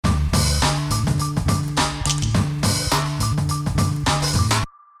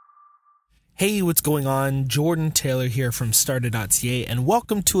Hey, what's going on? Jordan Taylor here from Starta.ca, and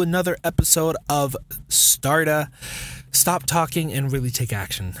welcome to another episode of Starta. Stop talking and really take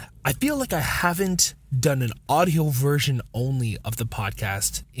action. I feel like I haven't done an audio version only of the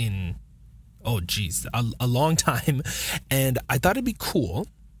podcast in, a long time, and I thought it'd be cool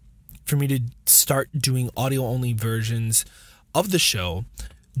for me to start doing audio only versions of the show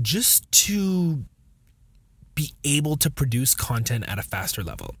just to be able to produce content at a faster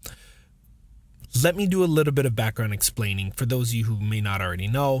level. Let me do a little bit of background explaining for those of you who may not already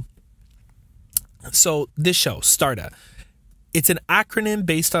know. So this show, Starta, it's an acronym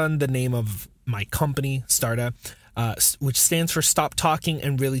based on the name of my company, Starta, which stands for Stop Talking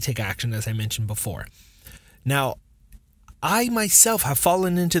and Really Take Action, as I mentioned before. Now, I myself have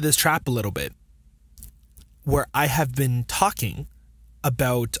fallen into this trap a little bit where I have been talking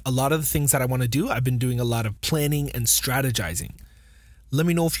about a lot of the things that I want to do. I've been doing a lot of planning and strategizing. Let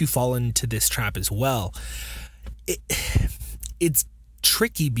me know if you fall into this trap as well. It's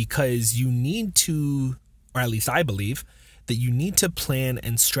tricky because you need to, or at least I believe, that you need to plan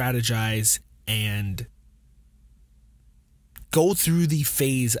and strategize and go through the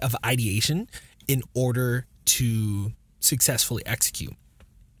phase of ideation in order to successfully execute.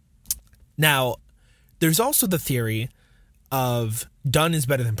 Now, there's also the theory of done is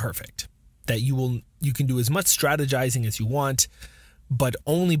better than perfect, that you can do as much strategizing as you want, but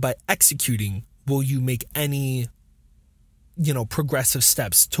only by executing will you make any, progressive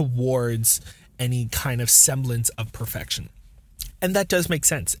steps towards any kind of semblance of perfection. And that does make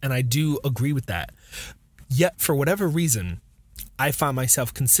sense, and I do agree with that. Yet, for whatever reason, I find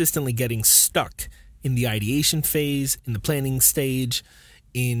myself consistently getting stuck in the ideation phase, in the planning stage,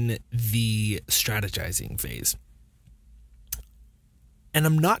 in the strategizing phase. And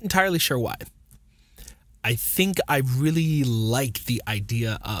I'm not entirely sure why. I think I really like the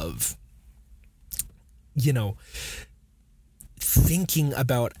idea of, thinking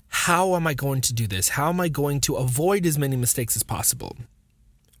about how am I going to do this? How am I going to avoid as many mistakes as possible?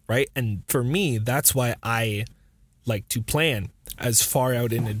 Right? And for me, that's why I like to plan as far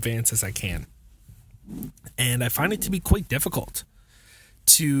out in advance as I can. And I find it to be quite difficult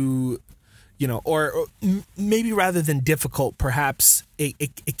to, or maybe rather than difficult, perhaps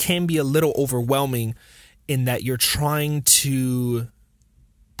it can be a little overwhelming in that you're trying to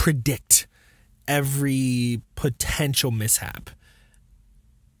predict every potential mishap.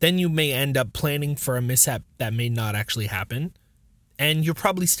 Then you may end up planning for a mishap that may not actually happen, and you're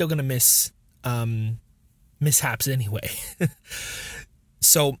probably still going to miss mishaps anyway.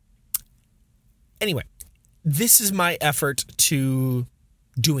 So anyway, this is my effort to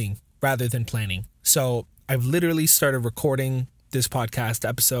doing rather than planning. So I've literally started recording this podcast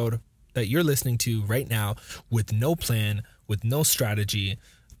episode that you're listening to right now with no plan, with no strategy,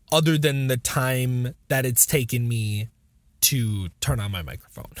 other than the time that it's taken me to turn on my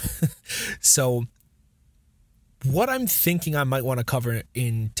microphone. So what I'm thinking I might want to cover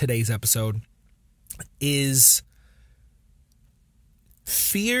in today's episode is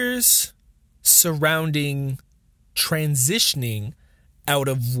fears surrounding transitioning out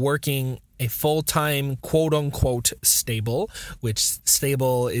of working a full-time, quote-unquote, stable, which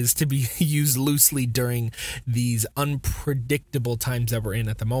stable is to be used loosely during these unpredictable times that we're in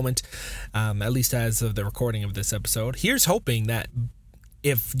at the moment, at least as of the recording of this episode. Here's hoping that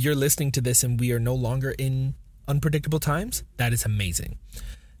if you're listening to this and we are no longer in unpredictable times, that is amazing.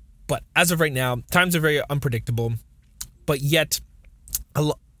 But as of right now, times are very unpredictable, but yet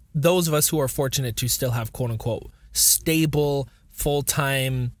those of us who are fortunate to still have, quote-unquote, stable,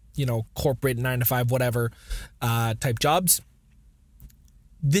 full-time, corporate 9-to-5, whatever, type jobs,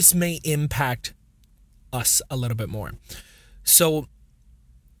 this may impact us a little bit more. So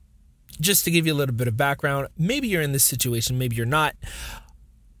just to give you a little bit of background, maybe you're in this situation, maybe you're not.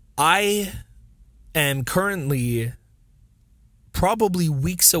 I am currently probably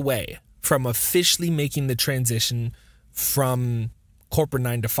weeks away from officially making the transition from corporate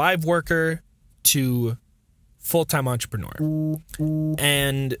 9-to-5 worker to full-time entrepreneur.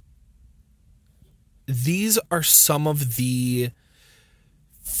 And these are some of the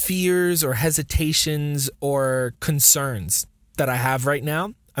fears or hesitations or concerns that I have right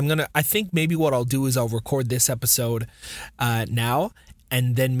now. I think maybe what I'll do is I'll record this episode now,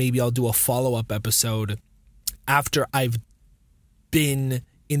 and then maybe I'll do a follow-up episode after I've been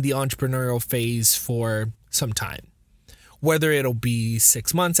in the entrepreneurial phase for some time. Whether it'll be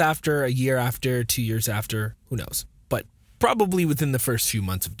 6 months after, a year after, 2 years after, who knows? But probably within the first few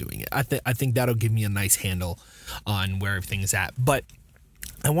months of doing it. I think that'll give me a nice handle on where everything is at. But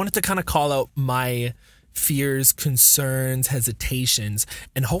I wanted to kind of call out my fears, concerns, hesitations,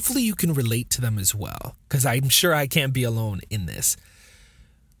 and hopefully you can relate to them as well, because I'm sure I can't be alone in this.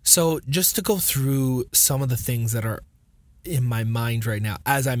 So just to go through some of the things that are in my mind right now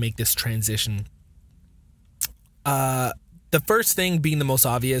as I make this transition. The first thing, being the most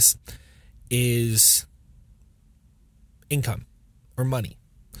obvious, is income or money,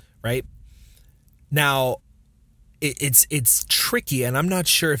 right? Now, it's tricky, and I'm not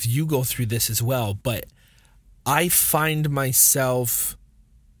sure if you go through this as well, but I find myself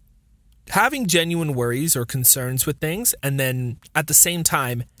having genuine worries or concerns with things, and then at the same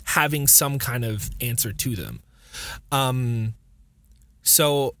time having some kind of answer to them.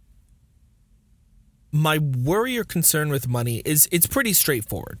 So my worry or concern with money it's pretty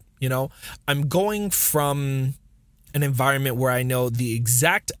straightforward. You know, I'm going from an environment where I know the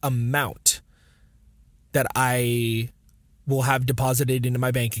exact amount that I will have deposited into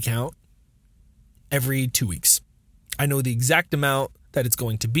my bank account every 2 weeks. I know the exact amount that it's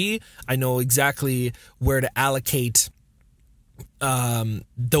going to be. I know exactly where to allocate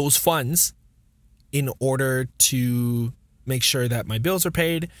those funds in order to make sure that my bills are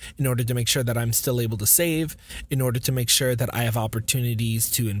paid, in order to make sure that I'm still able to save, in order to make sure that I have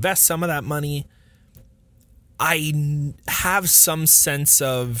opportunities to invest some of that money. I have some sense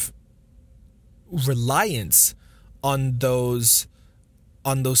of reliance on those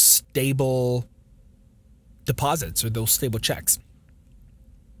stable deposits or those stable checks.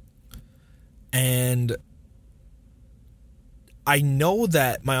 And I know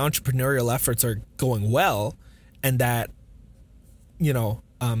that my entrepreneurial efforts are going well, and that, you know,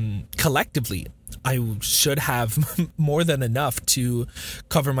 collectively, I should have more than enough to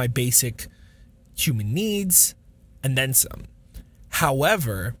cover my basic human needs and then some.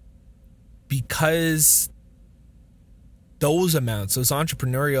 However, because those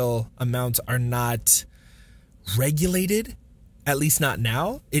entrepreneurial amounts are not regulated, at least not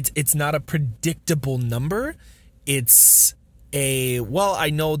now, it's not a predictable number. It's I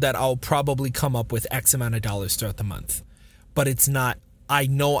know that I'll probably come up with X amount of dollars throughout the month, but it's not, I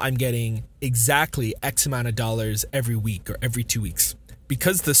know I'm getting exactly X amount of dollars every week or every 2 weeks.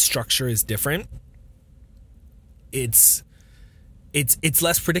 Because the structure is different, it's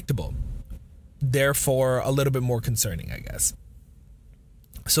less predictable. Therefore, a little bit more concerning, I guess.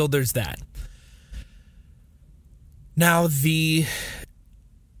 So there's that. Now, the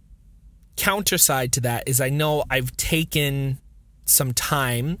counter side to that is I know I've taken some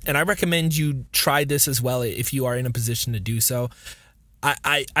time, and I recommend you try this as well if you are in a position to do so.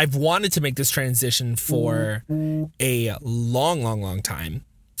 I've wanted to make this transition for a long time,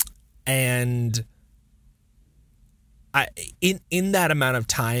 and in that amount of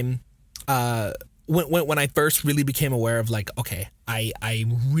time, when I first really became aware of, like, okay, I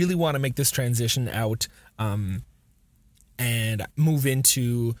really want to make this transition out, and move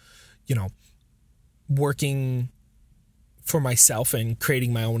into, you know, working for myself and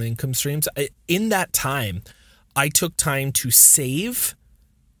creating my own income streams. In that time, I took time to save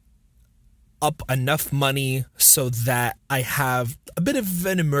up enough money so that I have a bit of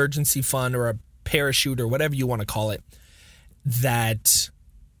an emergency fund or a parachute or whatever you want to call it, that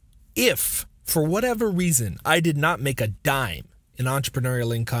if for whatever reason I did not make a dime in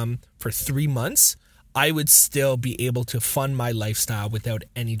entrepreneurial income for 3 months, I would still be able to fund my lifestyle without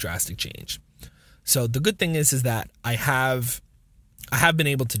any drastic change. So the good thing is that I have been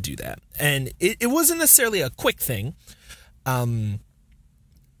able to do that. And it wasn't necessarily a quick thing,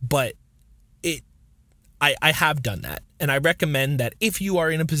 but I have done that. And I recommend that if you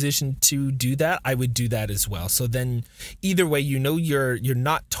are in a position to do that, I would do that as well. So then either way, you know, you're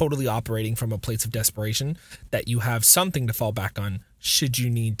not totally operating from a place of desperation, that you have something to fall back on should you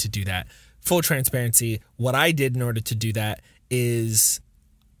need to do that. Full transparency, what I did in order to do that is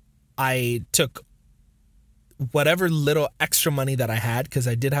I took whatever little extra money that I had, because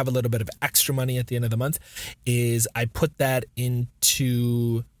I did have a little bit of extra money at the end of the month, is I put that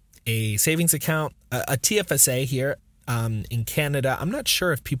into a savings account, a TFSA here in Canada. I'm not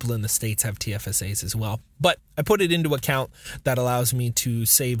sure if people in the States have TFSAs as well, but I put it into an account that allows me to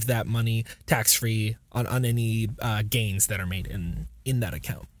save that money tax-free on any gains that are made in that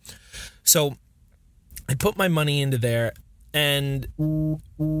account. So I put my money into there, and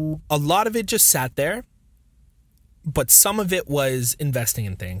a lot of it just sat there, but some of it was investing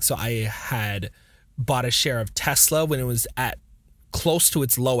in things. So I had bought a share of Tesla when it was at close to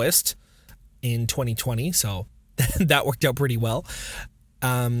its lowest in 2020. So that worked out pretty well.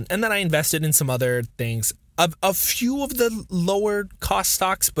 And then I invested in some other things, a few of the lower cost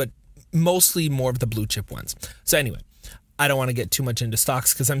stocks, but mostly more of the blue chip ones. So anyway, I don't want to get too much into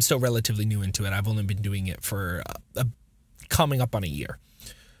stocks because I'm still relatively new into it. I've only been doing it for coming up on a year.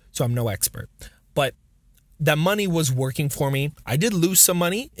 So I'm no expert. But that money was working for me. I did lose some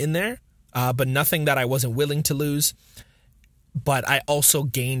money in there, but nothing that I wasn't willing to lose. But I also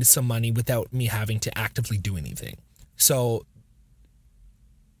gained some money without me having to actively do anything. So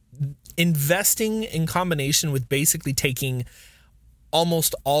investing in combination with basically taking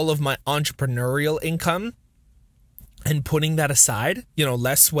almost all of my entrepreneurial income and putting that aside,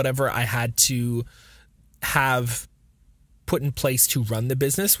 less whatever I had to have put in place to run the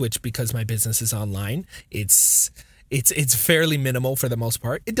business, which because my business is online, it's fairly minimal for the most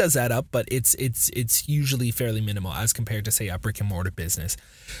part. It does add up, but it's usually fairly minimal as compared to, say, a brick and mortar business.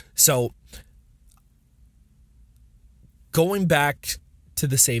 So going back to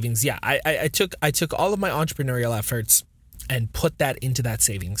the savings, yeah, I took all of my entrepreneurial efforts and put that into that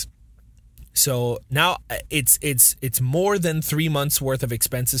savings. So now it's more than 3 months worth of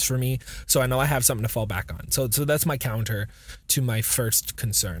expenses for me. So I know I have something to fall back on. So that's my counter to my first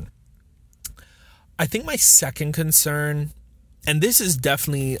concern. I think my second concern, and this is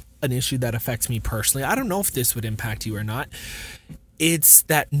definitely an issue that affects me personally. I don't know if this would impact you or not. It's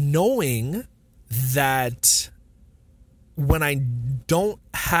that knowing that when I don't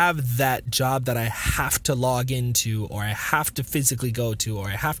have that job that I have to log into, or I have to physically go to, or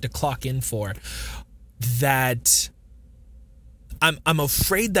I have to clock in for, that I'm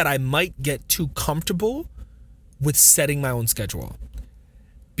afraid that I might get too comfortable with setting my own schedule.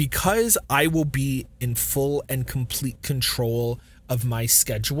 Because I will be in full and complete control of my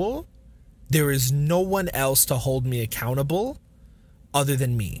schedule, there is no one else to hold me accountable other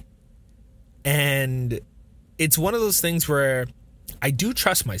than me. And it's one of those things where I do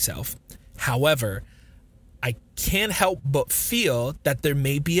trust myself. However, I can't help but feel that there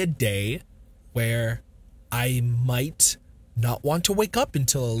may be a day where I might not want to wake up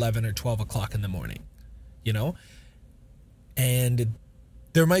until 11 or 12 o'clock in the morning, And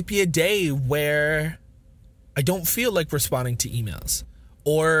there might be a day where I don't feel like responding to emails.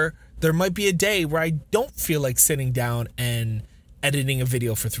 Or there might be a day where I don't feel like sitting down and editing a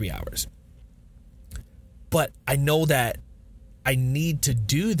video for 3 hours. But I know that I need to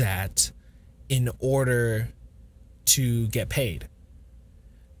do that in order to get paid.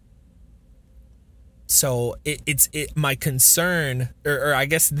 So it's my concern, or I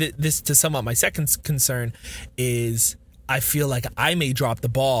guess this to sum up my second concern is I feel like I may drop the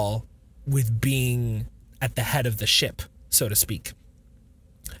ball with being at the head of the ship, so to speak.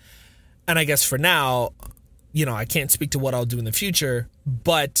 And I guess for now, I can't speak to what I'll do in the future,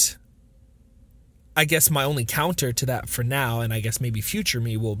 but I guess my only counter to that for now, and I guess maybe future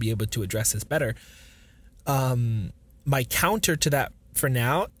me will be able to address this better. My counter to that for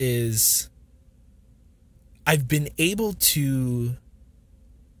now is I've been able to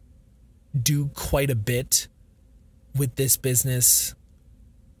do quite a bit with this business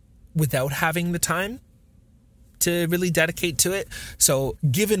without having the time to really dedicate to it. So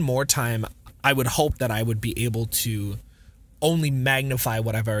given more time, I would hope that I would be able to only magnify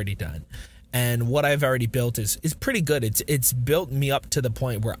what I've already done. And what I've already built is pretty good. It's built me up to the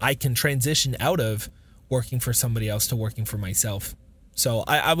point where I can transition out of working for somebody else to working for myself. So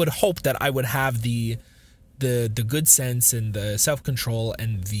I would hope that I would have the good sense and the self-control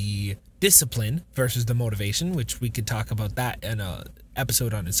and the discipline versus the motivation, which we could talk about that in a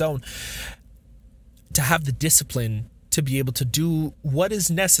episode on its own, to have the discipline to be able to do what is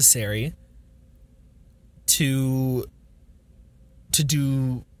necessary to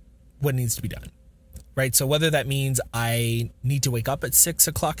do what needs to be done, right? So whether that means I need to wake up at 6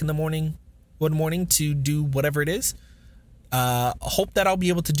 o'clock in the morning, one morning to do whatever it is, hope that I'll be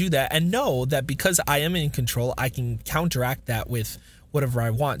able to do that and know that because I am in control, I can counteract that with whatever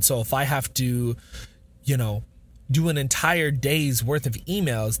I want. So if I have to, do an entire day's worth of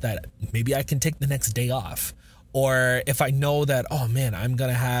emails, that maybe I can take the next day off. Or if I know that, oh man, I'm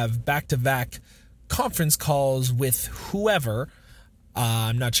going to have back-to-back conference calls with whoever,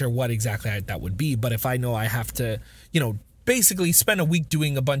 I'm not sure what exactly that would be, but if I know I have to, basically spend a week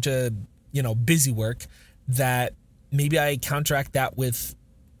doing a bunch of, busy work, that maybe I counteract that with,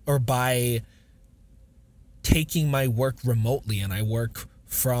 or by taking my work remotely and I work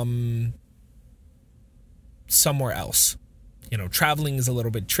from somewhere else. Traveling is a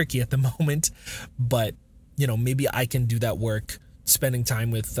little bit tricky at the moment, but, maybe I can do that work spending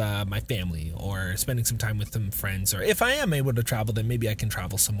time with my family or spending some time with some friends. Or if I am able to travel, then maybe I can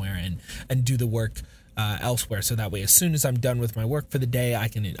travel somewhere and do the work elsewhere. So that way, as soon as I'm done with my work for the day, I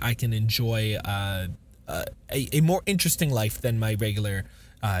can enjoy a more interesting life than my regular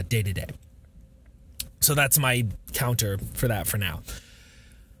day-to-day. So that's my counter for that for now.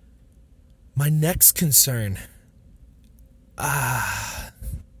 My next concern, I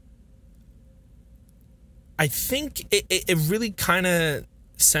think it really kind of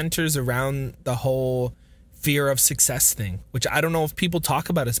centers around the whole fear of success thing, which I don't know if people talk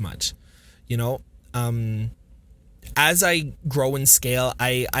about as much. You know, as I grow and scale,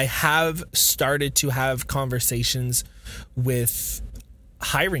 I have started to have conversations with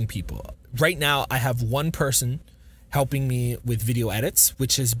hiring people. Right now, I have one person helping me with video edits,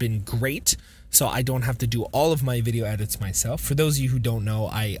 which has been great. So I don't have to do all of my video edits myself. For those of you who don't know,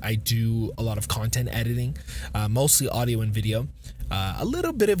 I do a lot of content editing, mostly audio and video, a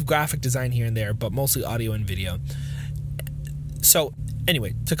little bit of graphic design here and there, but mostly audio and video. So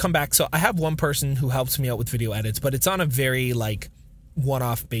anyway, to come back, so I have one person who helps me out with video edits, but it's on a very like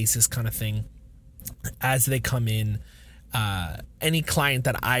one-off basis kind of thing. As they come in, any client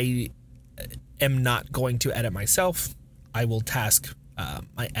that I am not going to edit myself, I will task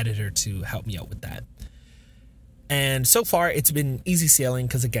my editor to help me out with that. And so far it's been easy sailing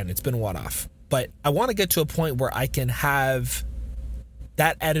because again, it's been one-off, but I want to get to a point where I can have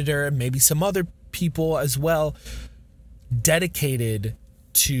that editor, maybe some other people as well, dedicated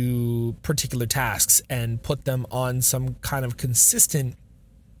to particular tasks and put them on some kind of consistent,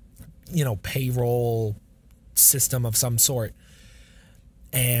 you know, payroll system of some sort.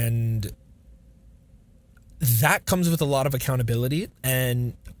 And that comes with a lot of accountability.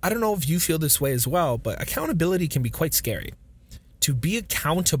 And I don't know if you feel this way as well, but accountability can be quite scary. To be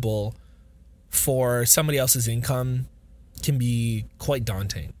accountable for somebody else's income can be quite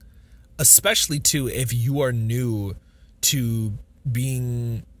daunting, especially too if you are new to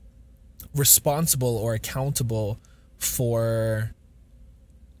being responsible or accountable for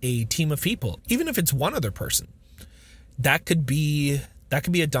a team of people. Even if it's one other person, that could be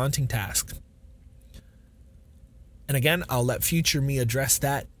a daunting task. And again, I'll let future me address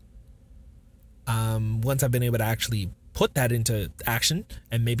that once I've been able to actually put that into action.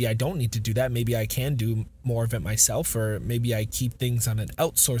 And maybe I don't need to do that. Maybe I can do more of it myself, or maybe I keep things on an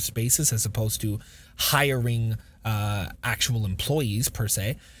outsourced basis as opposed to hiring actual employees per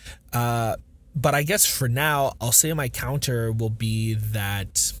se. But I guess for now, I'll say my counter will be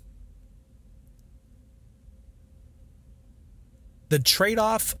that the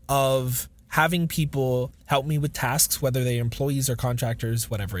trade-off of having people help me with tasks, whether they're employees or contractors,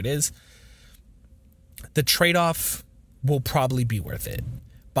 whatever it is, the trade-off will probably be worth it.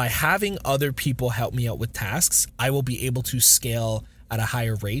 By having other people help me out with tasks, I will be able to scale at a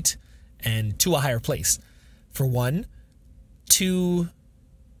higher rate and to a higher place. For one. Two,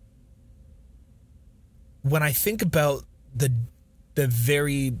 when I think about the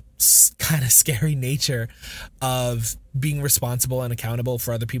very kind of scary nature of being responsible and accountable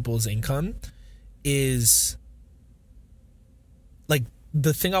for other people's income, is like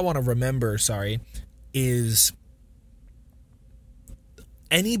the thing I want to remember, is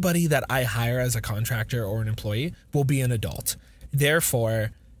anybody that I hire as a contractor or an employee will be an adult.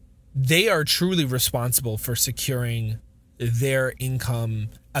 Therefore, they are truly responsible for securing their income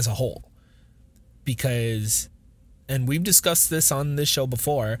as a whole. Because, and we've discussed this on this show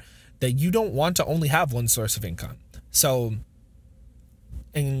before, that you don't want to only have one source of income. So,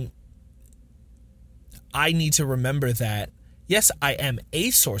 and I need to remember that, yes, I am a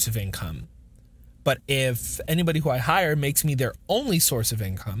source of income, but if anybody who I hire makes me their only source of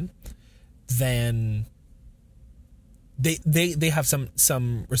income, then they have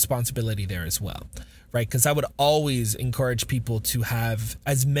some responsibility there as well, right? Because I would always encourage people to have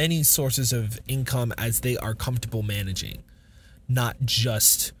as many sources of income as they are comfortable managing, not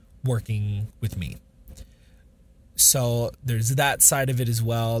just working with me. So there's that side of it as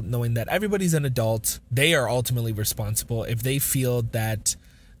well, knowing that everybody's an adult. They are ultimately responsible. If they feel that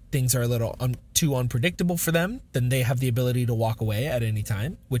things are a little too unpredictable for them, then they have the ability to walk away at any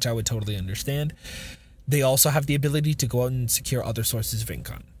time, which I would totally understand. They also have the ability to go out and secure other sources of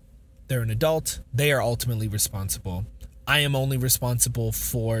income. They're an adult. They are ultimately responsible. I am only responsible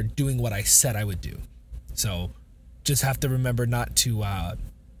for doing what I said I would do. So just have to remember not to,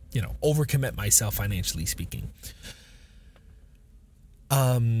 overcommit myself financially speaking.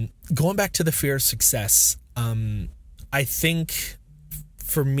 Going back to the fear of success, I think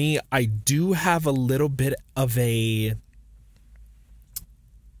for me, I do have a little bit of a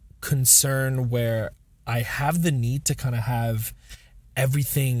concern where I have the need to kind of have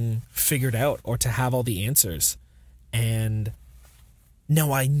everything figured out or to have all the answers. And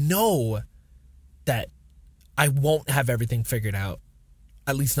now I know that I won't have everything figured out,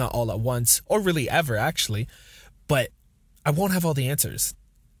 at least not all at once, or really ever actually, but I won't have all the answers.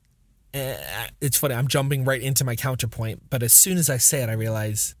 it's funny, I'm jumping right into my counterpoint, but as soon as I say it, I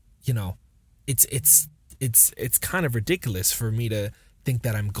realize, it's kind of ridiculous for me to think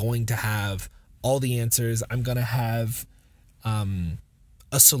that I'm going to have all the answers. I'm going to have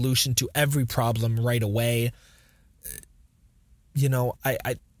a solution to every problem right away.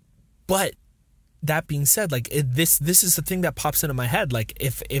 But that being said, like this is the thing that pops into my head. Like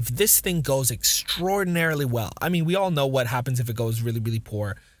if this thing goes extraordinarily well, I mean, we all know what happens if it goes really, really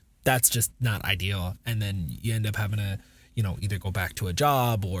poor. That's just not ideal. And then you end up having to, either go back to a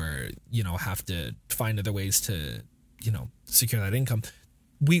job or, have to find other ways to, secure that income.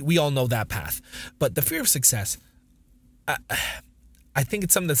 We all know that path. But the fear of success, I think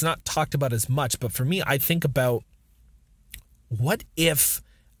it's something that's not talked about as much. But for me, I think about, what if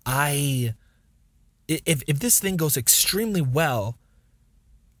if this thing goes extremely well,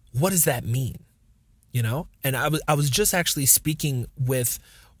 what does that mean? And I was just actually speaking with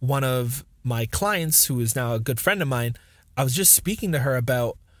one of my clients who is now a good friend of mine. I was just speaking to her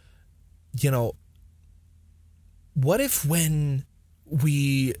about, what if when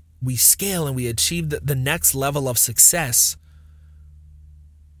we scale and we achieve the next level of success,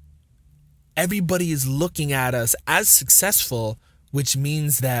 everybody is looking at us as successful, which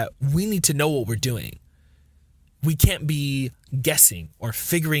means that we need to know what we're doing. We can't be guessing or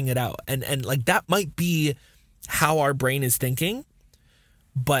figuring it out. And like that might be how our brain is thinking.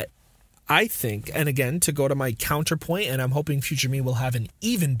 But I think, and again, to go to my counterpoint, and I'm hoping future me will have an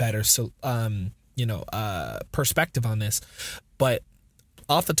even better perspective on this. But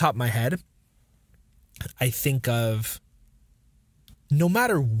off the top of my head, I think of, no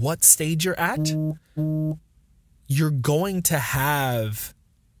matter what stage you're at, you're going to have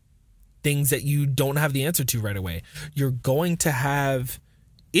things that you don't have the answer to right away. You're going to have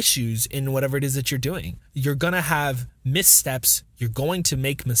issues in whatever it is that you're doing. You're going to have missteps. You're going to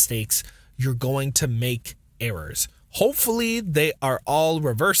make mistakes. You're going to make errors. Hopefully they are all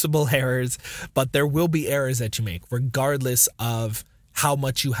reversible errors, but there will be errors that you make regardless of how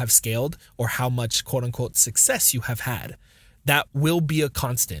much you have scaled or how much quote unquote success you have had. That will be a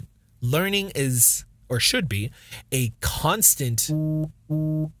constant. Learning is, or should be, a constant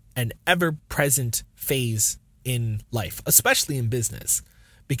and ever-present phase in life, especially in business,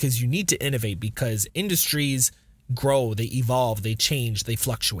 because you need to innovate, because industries grow, they evolve, they change, they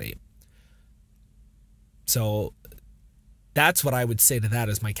fluctuate. So that's what I would say to that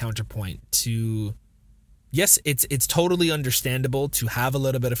as my counterpoint to, yes, it's totally understandable to have a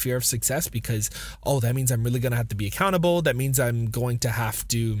little bit of fear of success because, that means I'm really going to have to be accountable. That means I'm going to have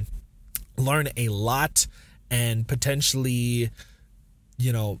to learn a lot and potentially,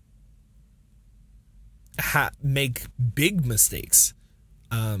 make big mistakes.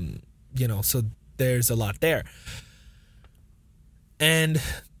 So there's a lot there. And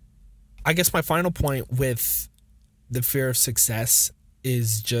I guess my final point with the fear of success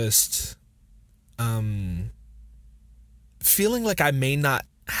is just feeling like I may not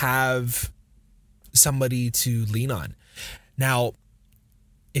have somebody to lean on. Now,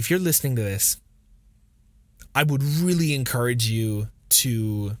 if you're listening to this, I would really encourage you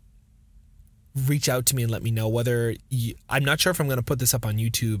to reach out to me and let me know whether I'm not sure if I'm going to put this up on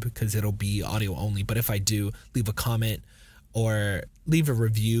YouTube because it'll be audio only, but if I do, leave a comment or leave a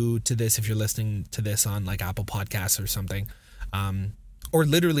review to this if you're listening to this on like Apple Podcasts or something, or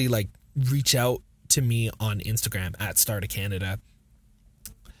literally like reach out to me on Instagram at Start of Canada.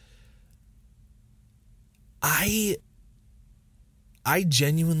 I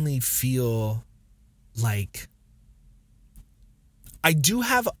genuinely feel like I do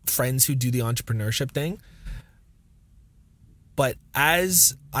have friends who do the entrepreneurship thing, but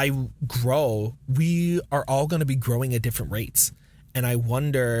as I grow, we are all going to be growing at different rates. And I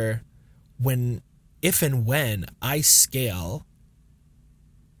wonder if and when I scale,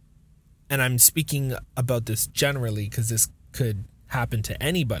 and I'm speaking about this generally because this could happen to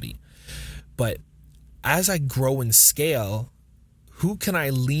anybody, but as I grow and scale, who can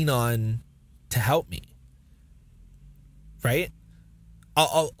I lean on to help me? Right?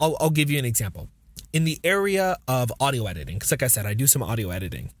 I'll give you an example. In the area of audio editing, because like I said, I do some audio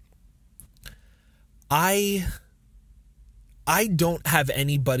editing. I don't have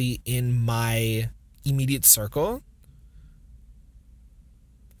anybody in my immediate circle.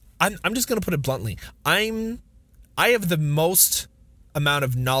 I'm just gonna put it bluntly. I have the most amount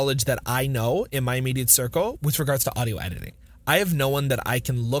of knowledge that I know in my immediate circle with regards to audio editing. I have no one that I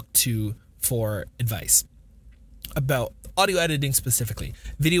can look to for advice about audio editing specifically.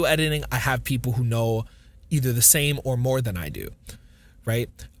 Video editing, I have people who know either the same or more than I do, right?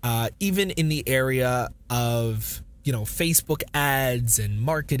 Even in the area of Facebook ads and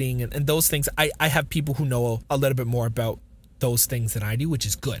marketing and those things. I have people who know a little bit more about those things than I do, which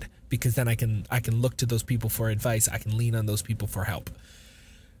is good, because then I can look to those people for advice. I can lean on those people for help.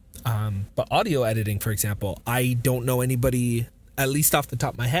 But audio editing, for example, I don't know anybody, at least off the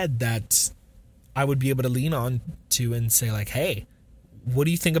top of my head, that I would be able to lean on to and say like, hey, what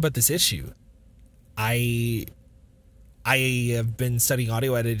do you think about this issue? I have been studying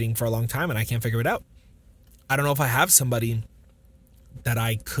audio editing for a long time and I can't figure it out. I don't know if I have somebody that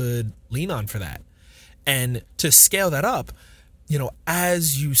I could lean on for that. And to scale that up,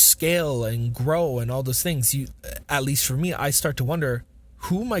 as you scale and grow and all those things, at least for me, I start to wonder,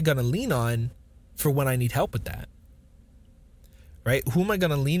 who am I going to lean on for when I need help with that? Right? Who am I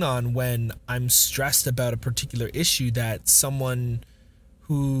going to lean on when I'm stressed about a particular issue that someone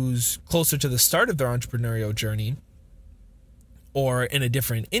who's closer to the start of their entrepreneurial journey or in a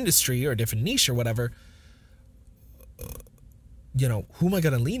different industry or a different niche or whatever, who am I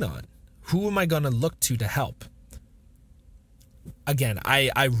going to lean on? Who am I going to look to help? Again,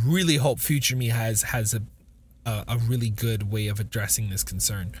 I really hope Future Me has a really good way of addressing this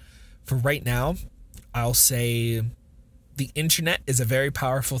concern. For right now, I'll say the internet is a very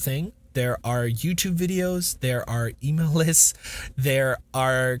powerful thing. There are YouTube videos, there are email lists, there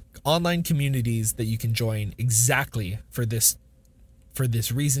are online communities that you can join exactly for this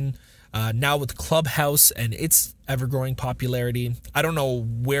reason. Now with Clubhouse and its ever-growing popularity, I don't know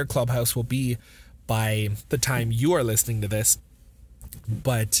where Clubhouse will be by the time you are listening to this,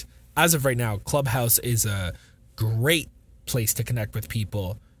 but as of right now, Clubhouse is a great place to connect with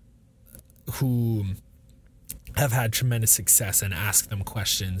people who have had tremendous success and ask them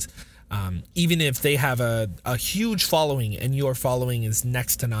questions. Even if they have a huge following and your following is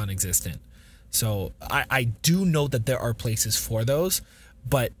next to non-existent. So I do know that there are places for those,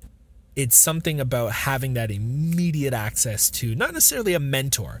 but it's something about having that immediate access to not necessarily a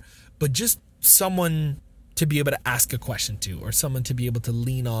mentor, but just someone to be able to ask a question to, or someone to be able to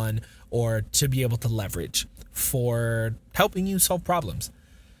lean on, or to be able to leverage for helping you solve problems.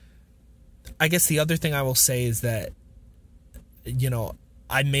 I guess the other thing I will say is that,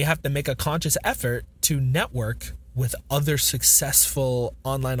 I may have to make a conscious effort to network with other successful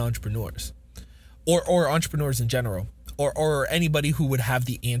online entrepreneurs or entrepreneurs in general, or anybody who would have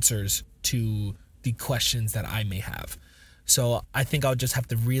the answers to the questions that I may have. So I think I'll just have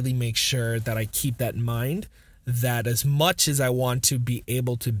to really make sure that I keep that in mind, that as much as I want to be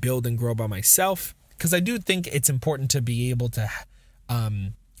able to build and grow by myself, because I do think it's important to be able to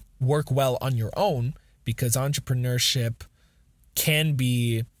work well on your own, because entrepreneurship can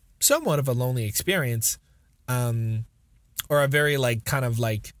be somewhat of a lonely experience, or a very kind of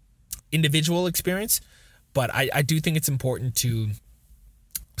individual experience. But I do think it's important to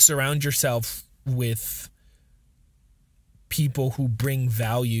surround yourself with people who bring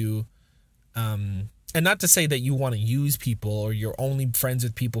value, and not to say that you want to use people or you're only friends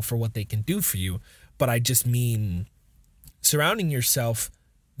with people for what they can do for you, but I just mean surrounding yourself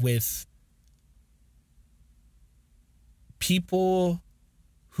with people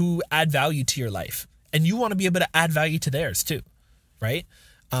who add value to your life, and you want to be able to add value to theirs too, right?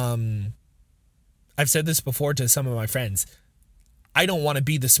 I've said this before to some of my friends. I don't want to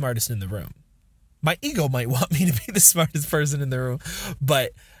be the smartest in the room. My ego might want me to be the smartest person in the room,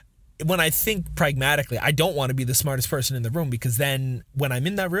 but when I think pragmatically, I don't want to be the smartest person in the room, because then when I'm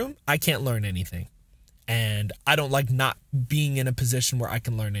in that room, I can't learn anything. And I don't like not being in a position where I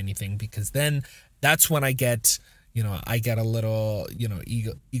can learn anything, because then that's when I get, I get a little,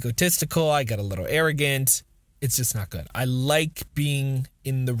 egotistical. I get a little arrogant. It's just not good. I like being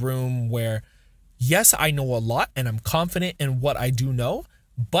in the room where, yes, I know a lot and I'm confident in what I do know,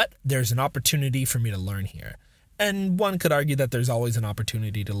 but there's an opportunity for me to learn here. And one could argue that there's always an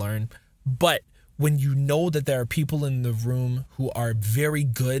opportunity to learn. But when you know that there are people in the room who are very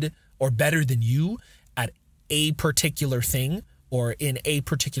good or better than you at a particular thing or in a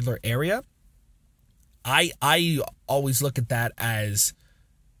particular area, I always look at that as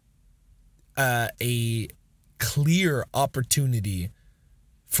a clear opportunity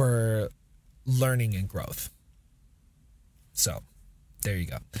for learning and growth. So there you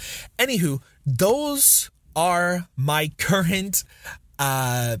go. Anywho, those are my current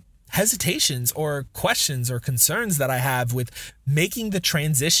hesitations or questions or concerns that I have with making the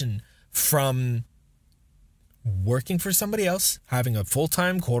transition from working for somebody else, having a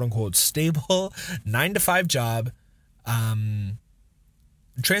full-time, quote-unquote, stable 9-to-5 job,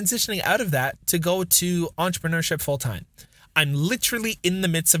 transitioning out of that to go to entrepreneurship full-time. I'm literally in the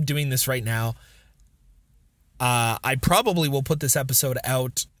midst of doing this right now. I probably will put this episode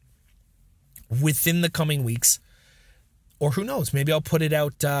out within the coming weeks. Or who knows, maybe I'll put it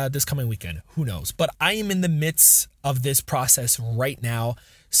out this coming weekend. Who knows? But I am in the midst of this process right now.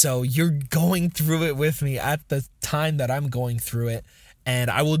 So you're going through it with me at the time that I'm going through it. And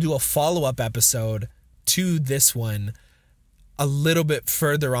I will do a follow-up episode to this one a little bit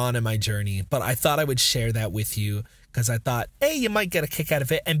further on in my journey. But I thought I would share that with you because I thought, A, you might get a kick out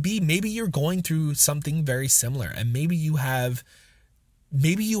of it. And B, maybe you're going through something very similar. And maybe you have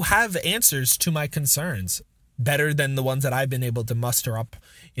answers to my concerns better than the ones that I've been able to muster up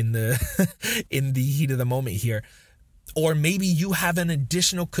in the in the heat of the moment here. Or maybe you have an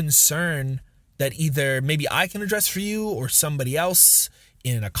additional concern that either maybe I can address for you or somebody else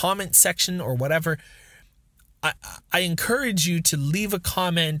in a comment section or whatever. I encourage you to leave a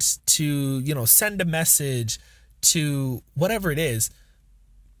comment, to, send a message, to whatever it is.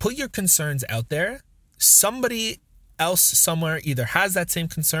 Put your concerns out there. Somebody else somewhere either has that same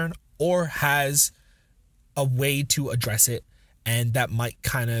concern or has a way to address it, and that might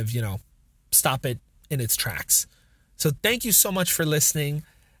kind of, stop it in its tracks. So thank you so much for listening.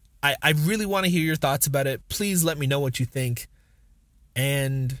 I really want to hear your thoughts about it. Please let me know what you think,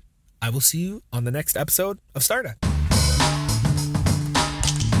 and I will see you on the next episode of Stardust.